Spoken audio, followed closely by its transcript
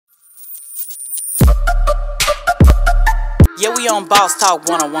Yeah, we on Boss Talk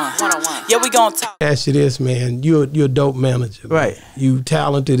 101. Yeah, we gonna talk. Ask you this, man. You're a dope manager, man. Right? You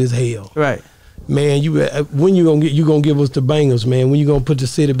talented as hell, right? Man, when you gonna give us the bangers, man? When you gonna put the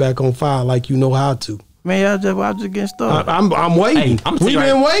city back on fire like you know how to? Man, I just getting started. I'm waiting. Hey, We've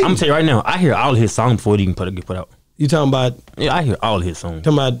been waiting. I'm gonna tell you right now. I hear all his songs before he can get put out. You talking about? Yeah, I hear all his songs.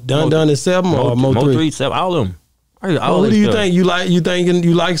 Talking about DonDon and 7 or Mo3? 7, all of them. I hear all. Who do you think? You thinking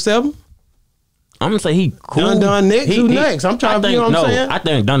you like 7? I'm gonna say he cool. DonDon next. Who next? I'm trying to think. You know what I'm saying? I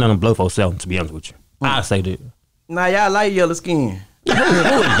think DonDon blow for 7. To be honest with you, I say that. Nah, y'all like yellow skin.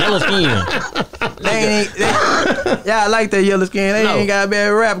 Yellow skin. Y'all like that yellow skin. They ain't got bad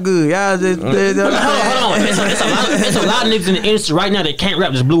rap good. Y'all just hold on. It's a lot of niggas in the industry right now that can't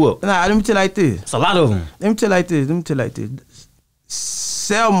rap, just blew up. Nah, let me tell you like this. It's a lot of them. Let me tell you like this.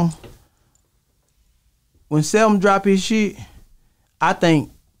 7, when 7 drop his shit, I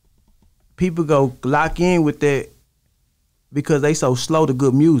think people go lock in with that because they so slow to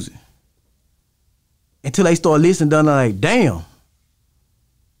good music. Until they start listening, they're like, damn.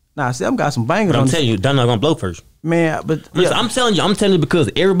 Nah, 7 got some bangers. But I'm telling you, DonDon gonna blow first. Man, but listen, I'm telling you because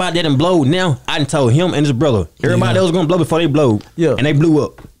everybody that done blowed now, I done told him and his brother. Everybody else gonna blow before they blowed. Yeah. And they blew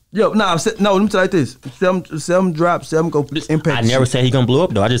up. Yo, no, let me tell you like this. 7 drop, 7 go impact. I never said he gonna blow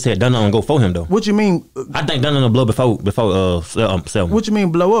up though. I just said DonDon gonna go for him though. What you mean? I think DonDon gonna blow before 7. What you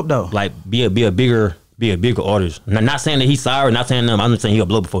mean blow up though? Like be a bigger artist. Not saying that he's sorry, not saying I'm just saying he'll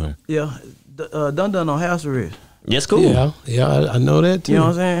blow before him. Yeah. DonDon on house arrest. Yes, cool. Yeah, I know that too. You know what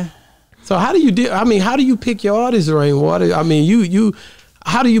I'm saying? So how do you pick your artists, Rainwater? I mean,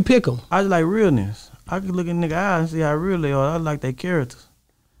 how do you pick them? I just like realness. I can look at nigga eyes and see how real they are. I like their characters.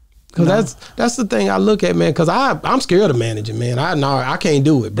 Cause that's the thing I look at, man. Cause I'm scared of managing, man. I can't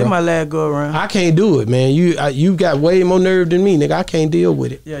do it, bro. They my lad go around. I can't do it, man. You got way more nerve than me, nigga. I can't deal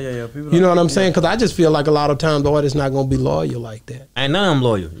with it. Yeah. People you know what I'm saying? Cause I just feel like a lot of times the artist's not gonna be loyal like that. Ain't none of them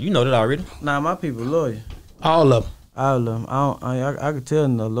loyal. You know that already. Nah, my people loyal. All of them. All of them. I could tell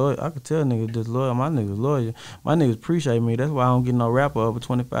niggas just loyal. My niggas loyal. My niggas appreciate me. That's why I don't get no rapper over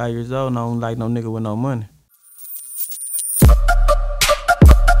 25 years old. And I don't like no nigga with no money.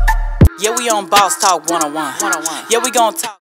 Yeah, we on Boss Talk 101. Yeah, we gonna talk.